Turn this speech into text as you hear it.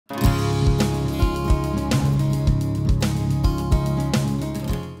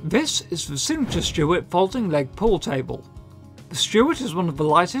This is the Signature Stewart folding leg pool table. The Stewart is one of the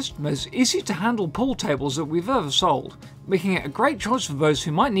lightest, most easy to handle pool tables that we've ever sold, making it a great choice for those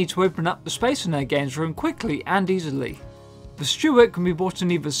who might need to open up the space in their games room quickly and easily. The Stewart can be bought in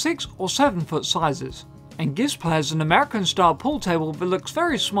either 6 or 7 foot sizes, and gives players an American style pool table that looks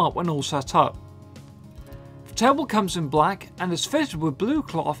very smart when all set up. The table comes in black and is fitted with blue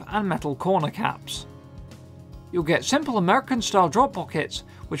cloth and metal corner caps. You'll get simple American style drop pockets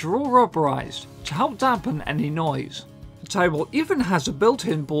which are all rubberized to help dampen any noise. The table even has a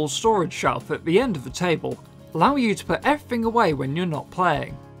built-in ball storage shelf at the end of the table, allowing you to put everything away when you're not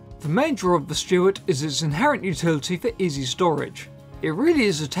playing. The main draw of the Stewart is its inherent utility for easy storage. It really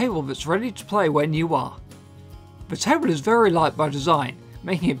is a table that's ready to play when you are. The table is very light by design,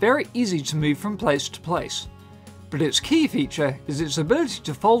 making it very easy to move from place to place. But its key feature is its ability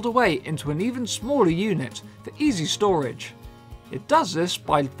to fold away into an even smaller unit for easy storage. It does this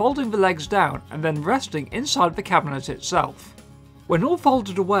by folding the legs down and then resting inside the cabinet itself. When all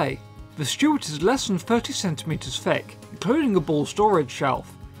folded away, the Stewart is less than 30 cm thick, including a ball storage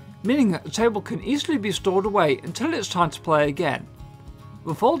shelf, meaning that the table can easily be stored away until it's time to play again.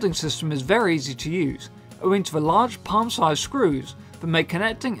 The folding system is very easy to use, owing to the large palm-sized screws that make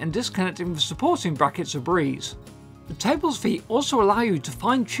connecting and disconnecting the supporting brackets a breeze. The table's feet also allow you to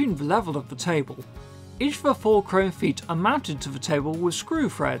fine-tune the level of the table. Each of the 4 chrome feet are mounted to the table with screw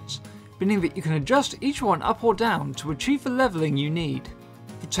threads, meaning that you can adjust each one up or down to achieve the leveling you need.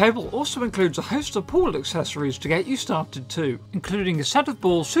 The table also includes a host of pool accessories to get you started too, including a set of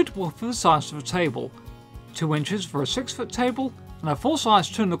balls suitable for the size of the table, 2 inches for a 6 foot table, and a full size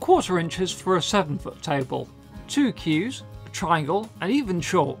 2¼ inches for a 7 foot table, 2 cues, a triangle, and even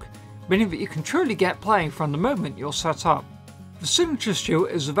chalk, meaning that you can truly get playing from the moment you're set up. The Signature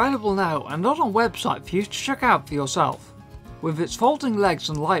Stewart is available now and on our website for you to check out for yourself. With its folding legs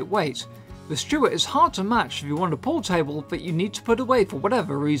and light weight, the Stewart is hard to match if you want a pool table that you need to put away for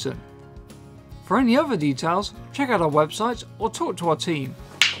whatever reason. For any other details, check out our website or talk to our team.